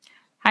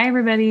Hi,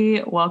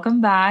 everybody.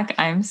 Welcome back.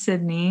 I'm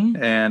Sydney.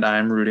 And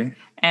I'm Rudy.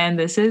 And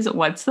this is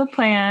What's the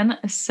Plan?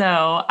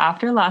 So,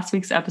 after last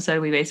week's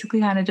episode, we basically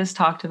kind of just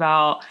talked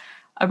about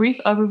a brief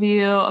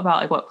overview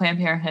about what Planned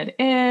Parenthood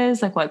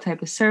is, what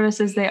type of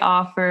services they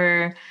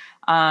offer.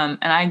 And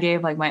I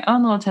gave my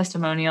own little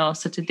testimonial.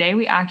 So today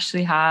we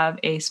actually have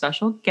a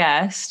special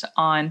guest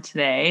on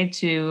today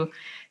to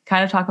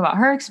kind of talk about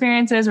her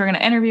experiences. We're going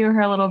to interview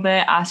her a little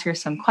bit, ask her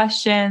some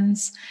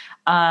questions.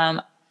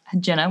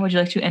 Jenna, would you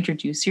like to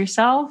introduce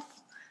yourself?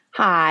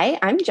 Hi,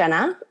 I'm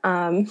Jenna.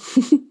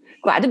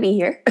 Glad to be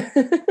here.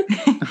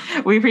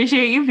 We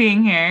appreciate you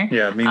being here.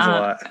 Yeah, it means a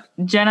lot.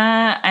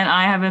 Jenna and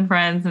I have been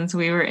friends since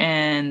we were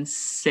in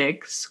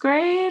 6th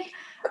grade.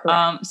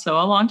 So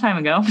a long time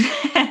ago.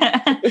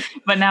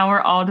 But now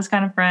we're all just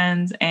kind of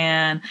friends,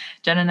 and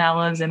Jenna now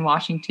lives in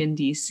Washington,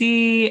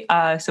 D.C.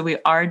 So we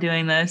are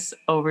doing this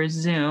over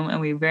Zoom, and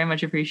we very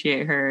much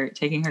appreciate her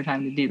taking her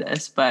time to do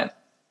this. But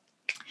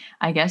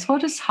I guess we'll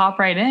just hop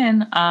right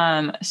in.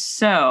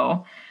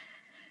 So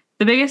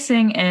the biggest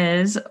thing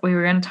is we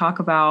were going to talk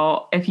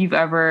about if you've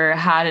ever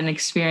had an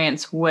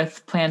experience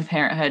with Planned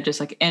Parenthood,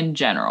 just in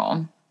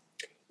general.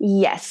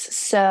 Yes.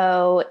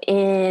 So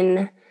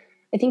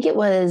I think it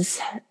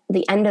was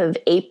the end of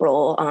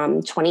April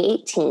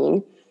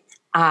 2018,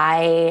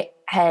 I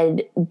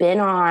had been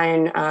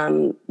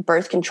on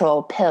birth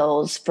control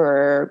pills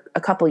for a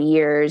couple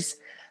years.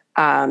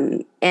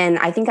 And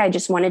I think I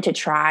just wanted to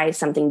try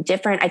something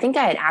different. I think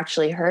I had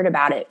actually heard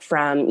about it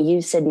from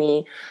you,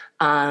 Sydney,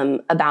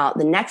 about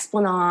the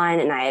Nexplanon,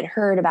 and I had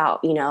heard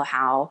about,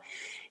 how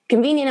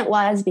convenient it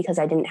was because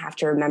I didn't have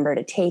to remember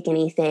to take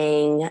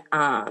anything,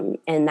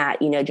 and that,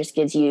 just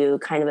gives you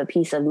kind of a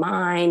peace of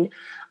mind.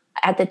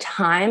 At the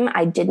time,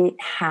 I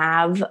didn't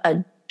have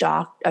a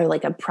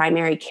a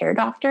primary care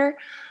doctor.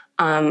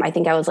 I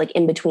think I was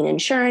in between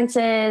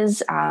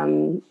insurances,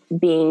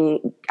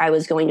 I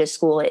was going to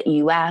school at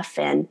UF,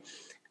 and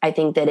I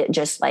think that it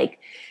just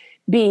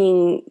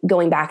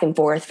going back and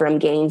forth from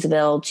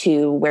Gainesville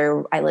to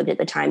where I lived at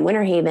the time,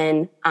 Winter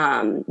Haven,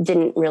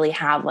 didn't really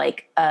have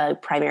a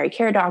primary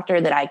care doctor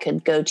that I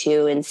could go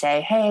to and say,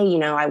 hey,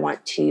 I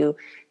want to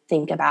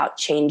think about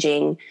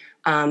changing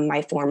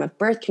my form of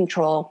birth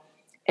control.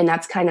 And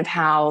that's kind of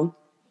how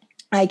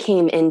I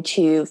came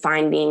into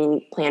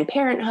finding Planned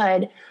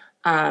Parenthood,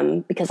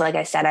 because like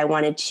I said, I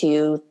wanted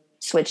to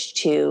switch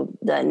to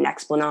the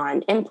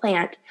Nexplanon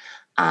implant,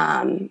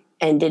 and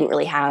didn't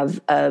really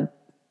have a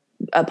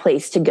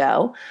place to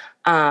go.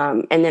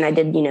 And then I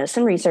did,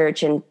 some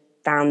research and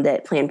found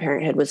that Planned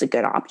Parenthood was a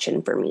good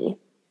option for me.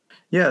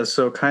 Yeah.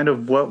 So kind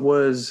of what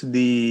was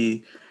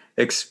the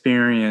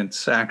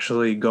experience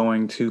actually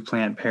going to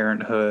Planned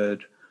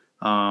Parenthood?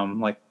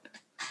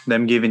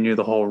 Them giving you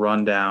the whole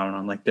rundown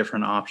on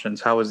different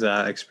options. How was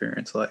that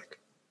experience like?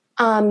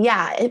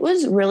 Yeah, it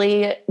was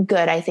really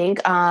good. I think,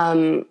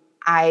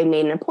 I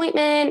made an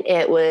appointment.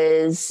 It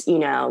was,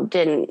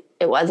 it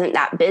wasn't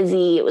that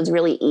busy. It was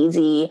really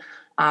easy,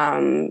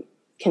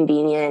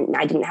 convenient.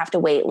 I didn't have to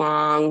wait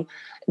long.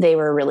 They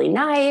were really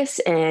nice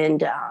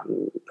and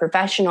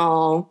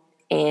professional.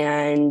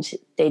 And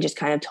they just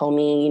kind of told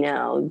me,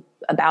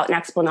 about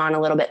Nexplanon a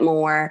little bit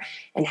more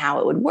and how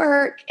it would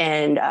work,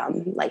 and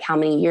how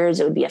many years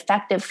it would be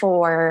effective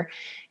for,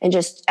 and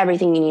just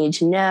everything you needed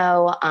to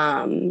know.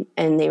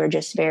 And they were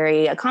just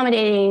very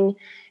accommodating,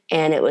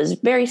 and it was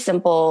very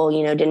simple,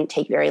 didn't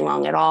take very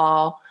long at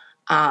all.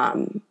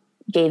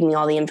 Gave me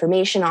all the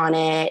information on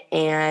it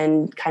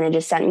and kind of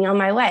just sent me on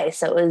my way.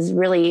 So it was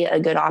really a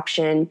good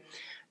option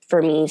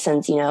for me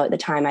since, at the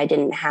time I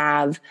didn't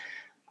have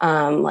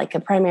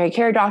a primary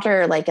care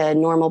doctor, a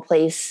normal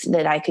place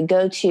that I could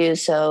go to.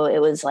 So it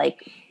was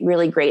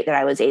really great that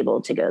I was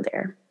able to go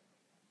there.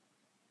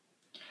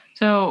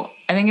 So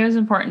I think it was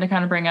important to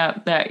kind of bring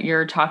up that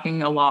you're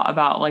talking a lot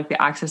about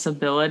the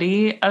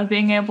accessibility of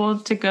being able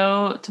to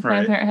go to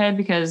Planned Parenthood,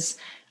 because,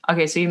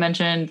 okay, so you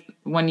mentioned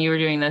when you were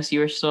doing this, you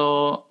were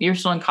still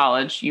in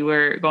college, you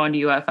were going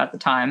to UF at the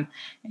time,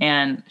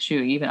 and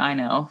shoot, even I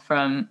know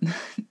from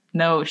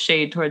no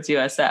shade towards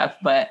USF,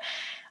 but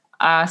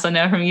so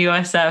now from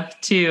USF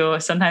too,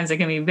 sometimes it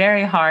can be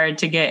very hard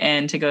to get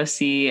in to go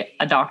see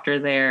a doctor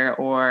there,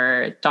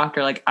 or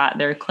doctor at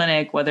their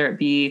clinic, whether it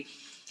be,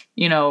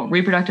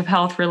 reproductive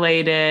health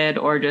related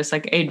or just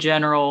a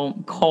general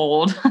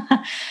cold.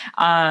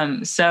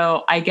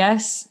 So I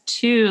guess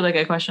too,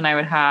 a question I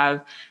would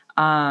have,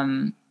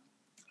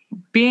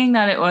 being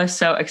that it was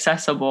so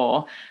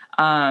accessible,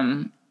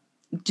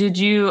 did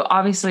you,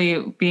 obviously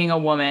being a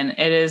woman,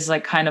 it is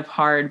kind of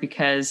hard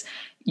because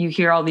you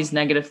hear all these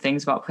negative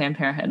things about Planned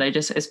Parenthood. It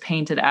just is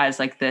painted as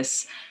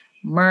this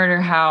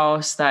murder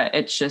house, that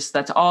it's just,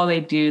 that's all they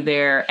do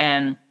there.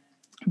 And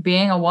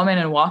being a woman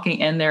and walking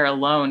in there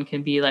alone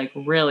can be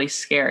really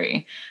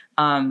scary.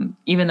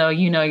 Even though,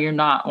 you're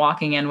not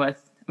walking in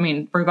with,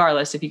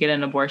 regardless, if you get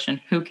an abortion,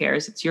 who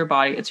cares? It's your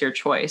body, it's your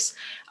choice.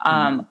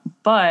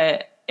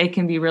 But it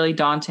can be really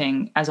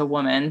daunting as a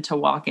woman to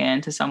walk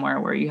into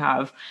somewhere where you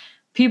have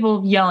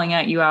people yelling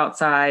at you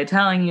outside,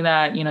 telling you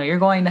that, you're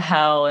going to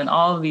hell, and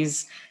all of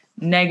these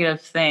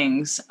negative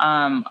things.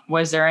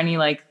 Was there any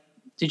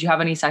did you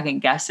have any second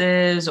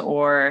guesses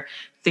or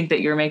think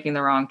that you're making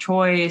the wrong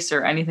choice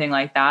or anything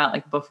like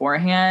that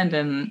beforehand?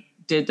 And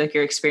did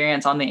your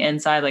experience on the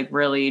inside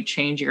really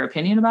change your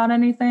opinion about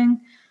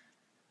anything?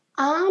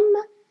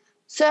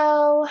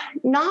 So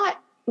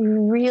not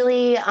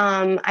really.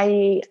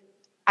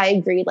 I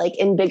agree.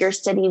 In bigger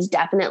cities,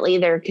 definitely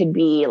there could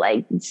be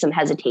some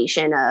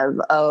hesitation of,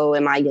 oh,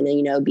 am I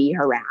going to, be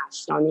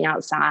harassed on the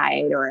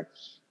outside or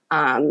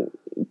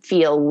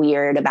feel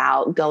weird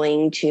about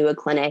going to a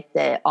clinic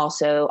that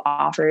also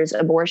offers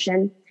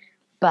abortion.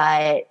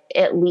 But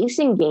at least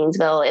in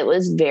Gainesville, it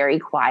was very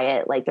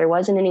quiet. There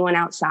wasn't anyone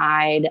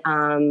outside.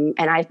 And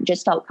I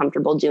just felt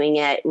comfortable doing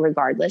it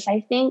regardless,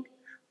 I think.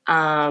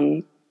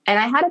 And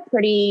I had a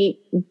pretty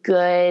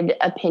good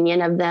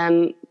opinion of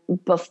them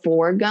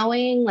before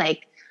going.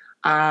 Like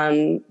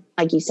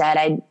you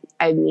said,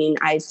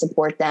 I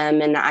support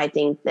them, and I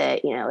think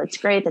that, it's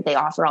great that they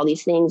offer all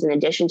these things in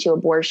addition to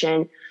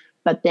abortion.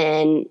 But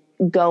then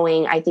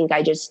going, I think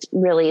I just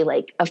really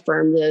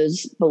affirmed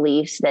those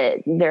beliefs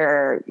that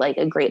they're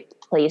a great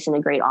place and a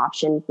great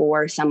option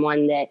for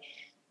someone that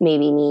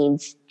maybe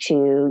needs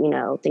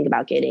to, think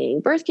about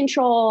getting birth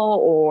control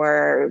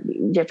or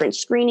different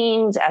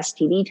screenings,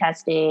 STD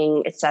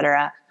testing, et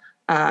cetera.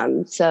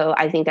 So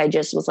I think I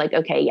just was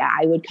okay, yeah,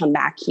 I would come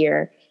back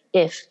here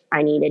if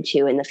I needed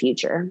to in the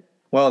future.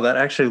 Well, that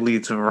actually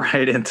leads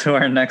right into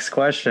our next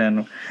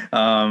question.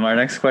 Our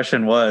next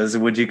question was,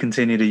 would you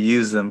continue to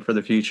use them for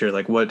the future?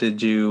 What did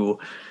you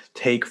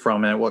take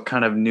from it? What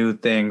kind of new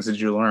things did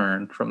you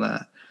learn from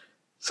that?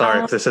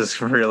 Sorry if this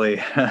is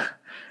really...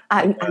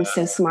 I'm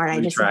so smart.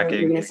 I just know what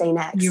you're going to say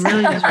next. You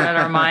really just read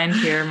our mind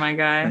here, my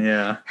guy.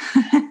 Yeah.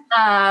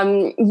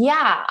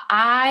 Yeah,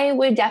 I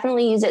would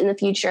definitely use it in the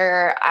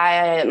future.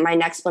 My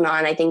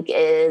Nexplanon, I think,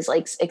 is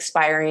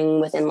expiring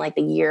within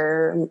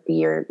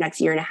the next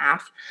year and a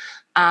half.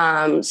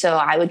 So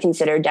I would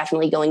consider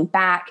definitely going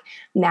back.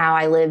 Now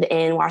I live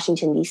in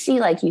Washington, D.C.,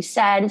 like you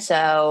said.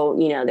 So,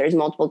 there's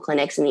multiple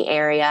clinics in the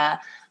area,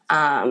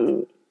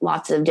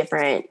 lots of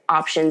different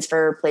options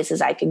for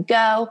places I could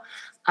go.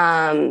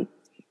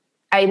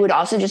 I would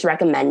also just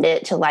recommend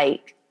it to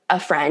a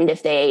friend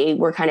if they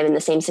were kind of in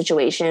the same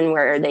situation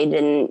where they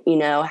didn't,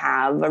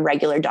 have a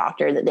regular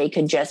doctor that they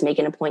could just make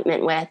an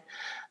appointment with.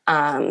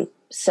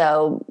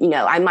 So,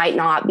 I might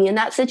not be in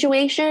that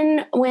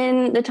situation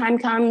when the time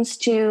comes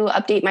to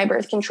update my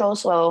birth control.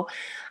 So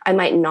I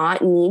might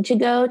not need to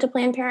go to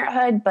Planned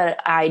Parenthood,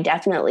 but I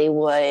definitely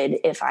would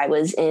if I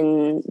was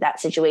in that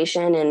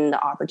situation and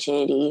the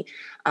opportunity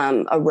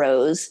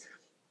arose.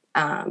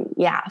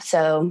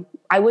 So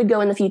I would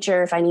go in the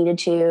future if I needed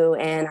to,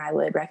 and I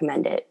would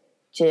recommend it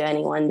to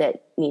anyone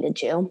that needed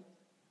to.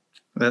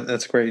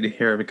 That's great to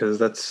hear, because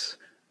that's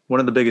one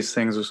of the biggest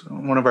things,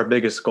 one of our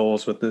biggest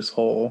goals with this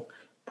whole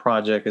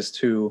project is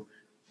to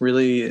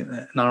really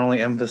not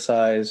only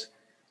emphasize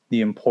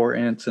the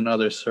importance and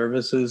other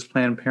services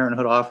Planned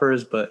Parenthood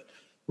offers, but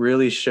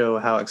really show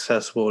how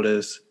accessible it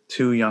is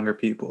to younger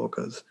people.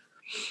 Because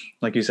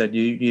like you said,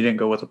 you didn't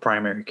go with a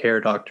primary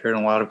care doctor,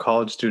 and a lot of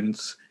college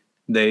students,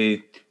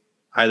 they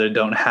either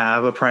don't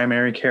have a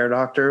primary care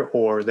doctor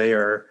or they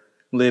are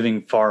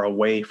living far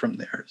away from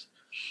theirs.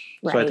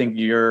 Right. So I think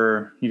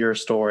your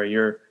story,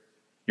 your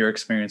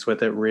experience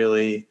with it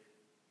really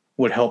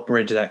would help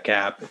bridge that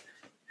gap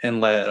and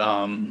let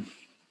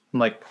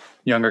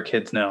younger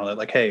kids know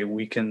that hey,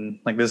 we can,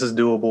 this is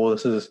doable.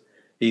 This is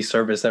a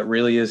service that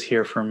really is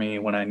here for me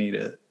when I need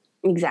it.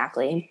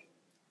 Exactly.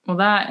 Well,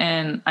 that,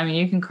 and I mean,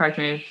 you can correct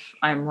me if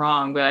I'm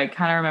wrong, but I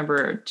kind of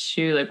remember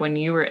too, when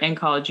you were in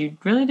college, you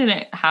really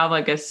didn't have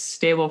a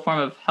stable form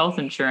of health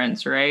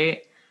insurance,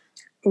 right?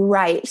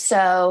 Right.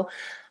 So,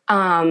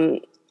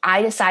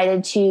 I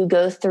decided to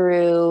go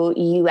through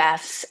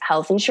UF's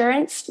health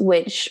insurance,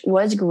 which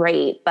was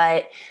great,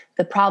 but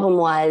the problem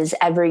was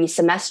every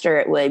semester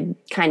it would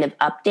kind of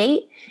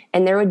update,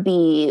 and there would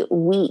be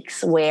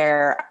weeks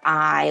where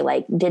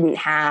I didn't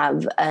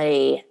have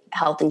a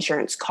health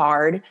insurance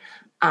card.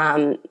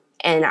 And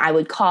I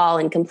would call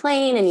and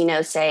complain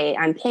and, say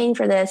I'm paying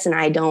for this and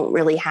I don't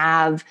really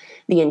have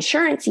the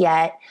insurance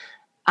yet.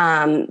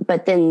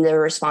 But then the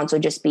response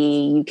would just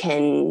be, you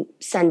can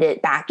send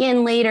it back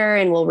in later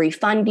and we'll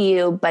refund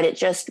you. But it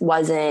just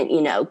wasn't,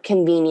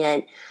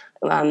 convenient,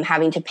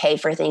 having to pay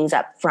for things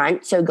up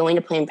front. So going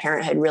to Planned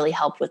Parenthood really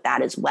helped with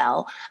that as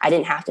well. I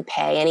didn't have to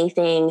pay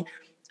anything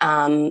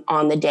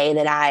on the day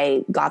that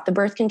I got the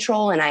birth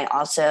control, and I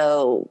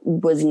also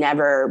was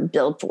never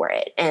billed for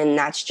it. And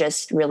that's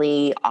just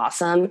really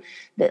awesome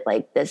that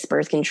this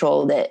birth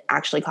control that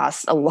actually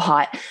costs a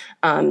lot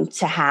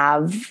to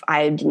have,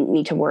 I didn't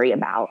need to worry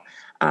about,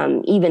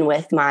 even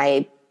with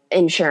my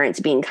insurance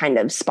being kind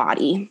of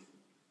spotty.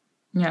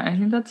 Yeah, I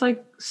think that's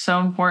so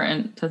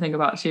important to think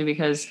about too,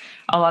 because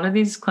a lot of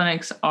these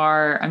clinics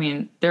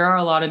there are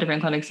a lot of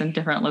different clinics in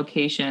different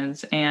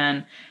locations,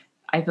 and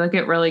I feel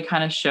it really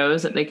kind of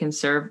shows that they can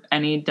serve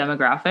any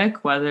demographic,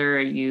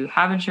 whether you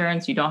have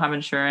insurance, you don't have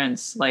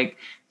insurance, if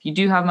you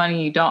do have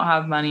money, you don't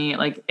have money,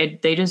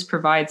 they just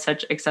provide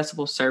such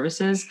accessible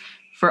services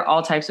for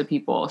all types of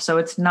people. So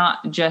it's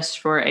not just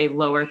for a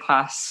lower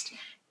class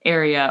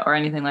area or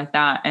anything like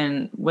that.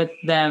 And with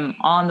them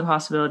on the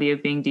possibility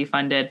of being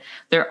defunded,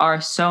 there are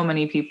so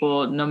many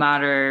people, no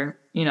matter,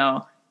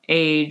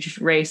 age,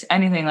 race,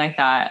 anything like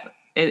that,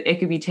 it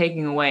could be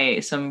taking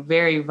away some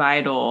very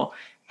vital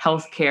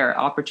healthcare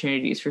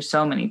opportunities for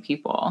so many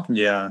people.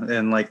 Yeah.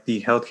 And like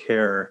the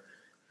healthcare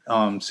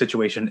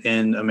situation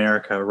in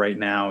America right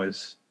now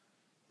is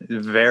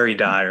very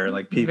dire.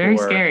 Like people very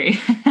scary.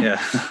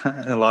 Yeah.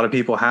 A lot of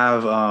people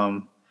have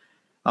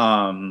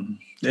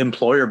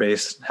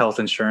employer-based health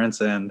insurance,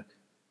 and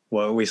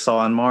what we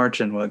saw in March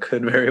and what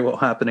could very well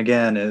happen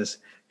again is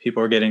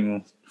people are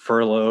getting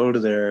furloughed,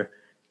 they're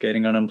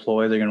getting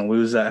unemployed, they're going to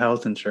lose that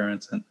health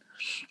insurance. And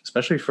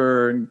especially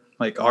for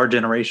like our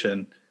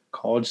generation,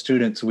 college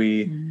students,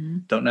 we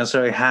don't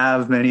necessarily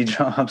have many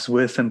jobs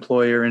with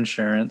employer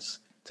insurance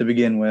to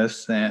begin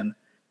with, and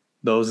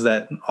those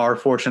that are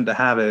fortunate to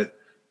have it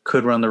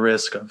could run the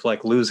risk of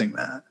like losing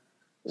that.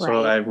 Right.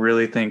 So I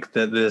really think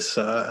that this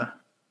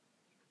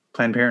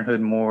Planned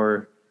Parenthood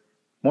more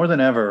than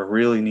ever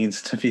really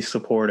needs to be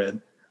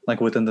supported, like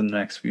within the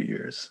next few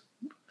years.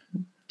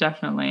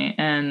 Definitely.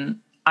 And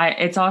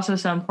it's also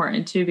so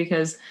important too,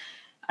 because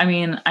I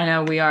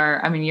know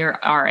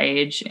you're our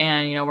age,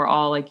 and, we're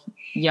all like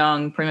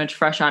young, pretty much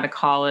fresh out of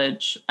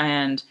college.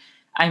 And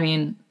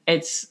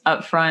it's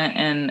upfront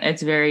and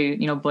it's very,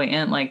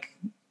 blatant. Like,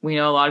 we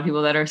know a lot of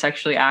people that are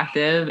sexually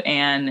active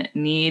and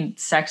need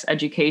sex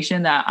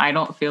education that I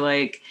don't feel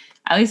like,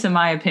 at least in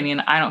my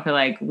opinion, I don't feel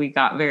like we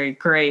got very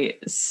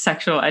great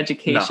sexual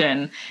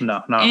education.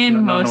 No,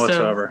 none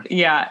whatsoever.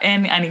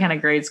 In any kind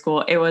of grade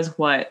school. It was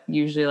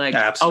usually like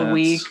abstinence. A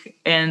week,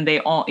 and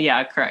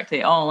correct.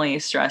 They only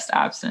stressed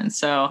abstinence.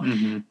 So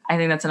I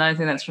think that's another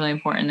thing that's really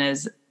important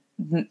is,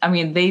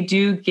 they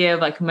do give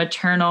like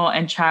maternal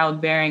and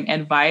childbearing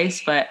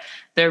advice, but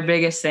their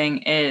biggest thing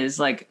is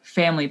like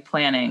family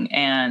planning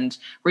and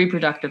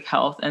reproductive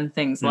health and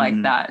things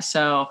like that.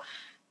 So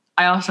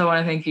I also want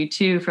to thank you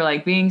too for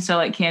like being so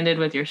like candid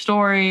with your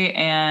story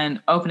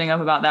and opening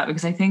up about that,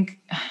 because I think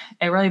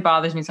it really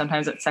bothers me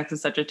sometimes that sex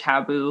is such a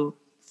taboo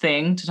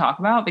thing to talk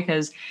about,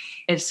 because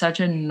it's such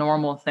a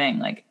normal thing.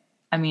 Like,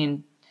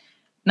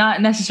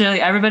 not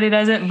necessarily everybody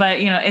does it, but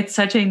it's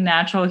such a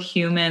natural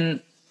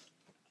human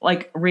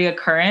like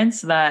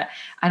reoccurrence that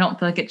I don't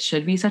feel like it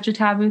should be such a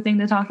taboo thing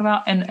to talk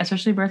about. And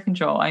especially birth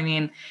control.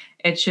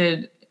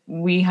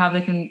 We have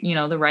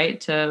the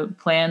right to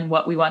plan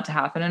what we want to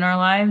happen in our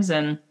lives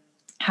and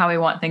how we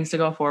want things to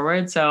go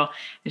forward. So I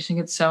just think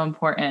it's so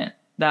important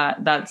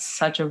that that's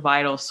such a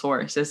vital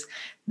source. Is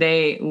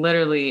they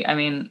literally,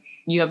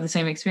 you have the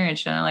same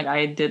experience, Jenna. Like,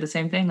 I did the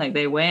same thing. Like,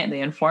 they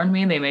informed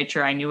me, they made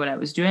sure I knew what I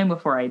was doing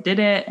before I did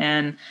it.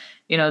 And,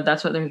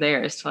 that's what they're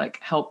there, is to like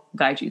help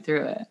guide you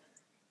through it.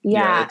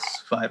 Yeah,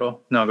 it's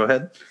vital. No, go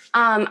ahead.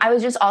 I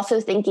was just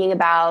also thinking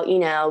about,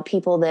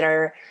 people that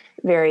are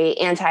very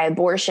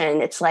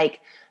anti-abortion. It's like,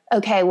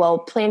 okay, well,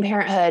 Planned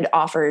Parenthood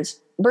offers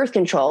birth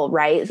control,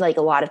 right? It's like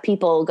a lot of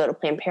people go to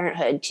Planned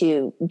Parenthood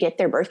to get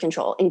their birth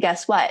control. And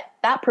guess what?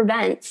 That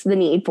prevents the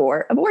need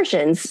for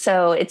abortions.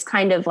 So it's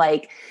kind of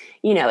like,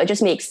 it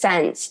just makes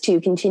sense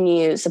to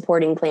continue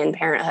supporting Planned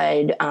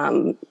Parenthood,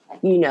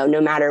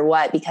 no matter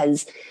what,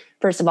 because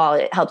first of all,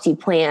 it helps you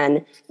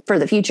plan for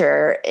the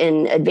future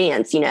in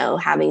advance,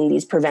 having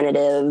these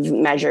preventative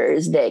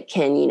measures that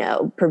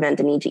can, prevent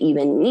the need to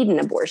even need an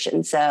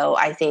abortion. So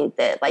I think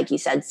that, like you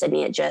said,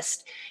 Sydney, it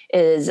just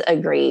is a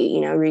great,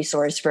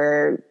 resource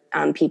for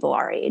people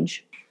our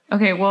age.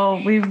 Okay,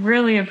 well, we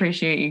really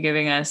appreciate you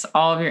giving us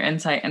all of your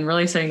insight and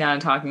really sitting down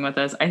and talking with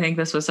us. I think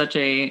this was such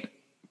a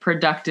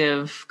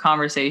productive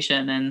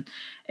conversation, and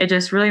it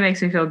just really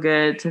makes me feel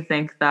good to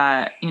think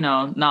that,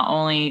 not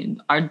only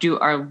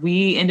are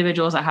we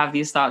individuals that have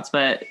these thoughts,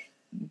 but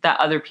that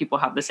other people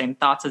have the same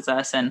thoughts as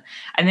us. And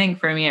I think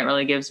for me, it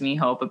really gives me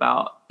hope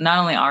about not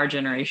only our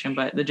generation,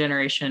 but the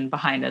generation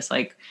behind us.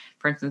 Like,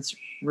 for instance,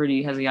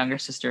 Rudy has a younger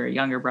sister, a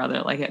younger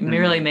brother. Like, it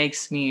really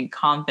makes me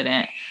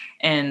confident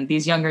in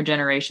these younger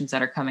generations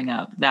that are coming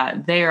up,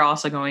 that they are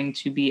also going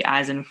to be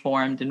as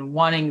informed and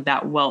wanting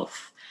that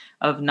wealth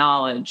of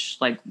knowledge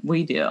like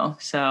we do.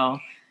 So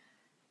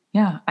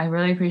yeah, I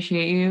really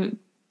appreciate you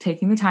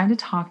taking the time to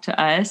talk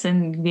to us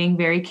and being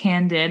very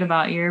candid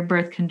about your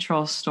birth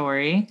control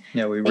story.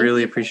 Yeah, we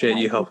really appreciate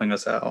you helping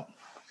us out.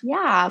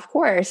 Yeah, of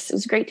course. It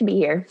was great to be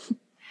here.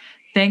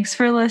 Thanks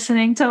for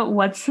listening to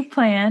What's the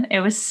Plan?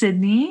 It was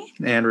Sydney.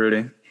 And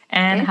Rudy.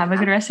 And have a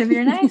good rest of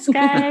your night,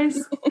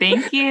 guys.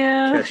 Thank you.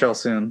 Catch y'all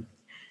soon.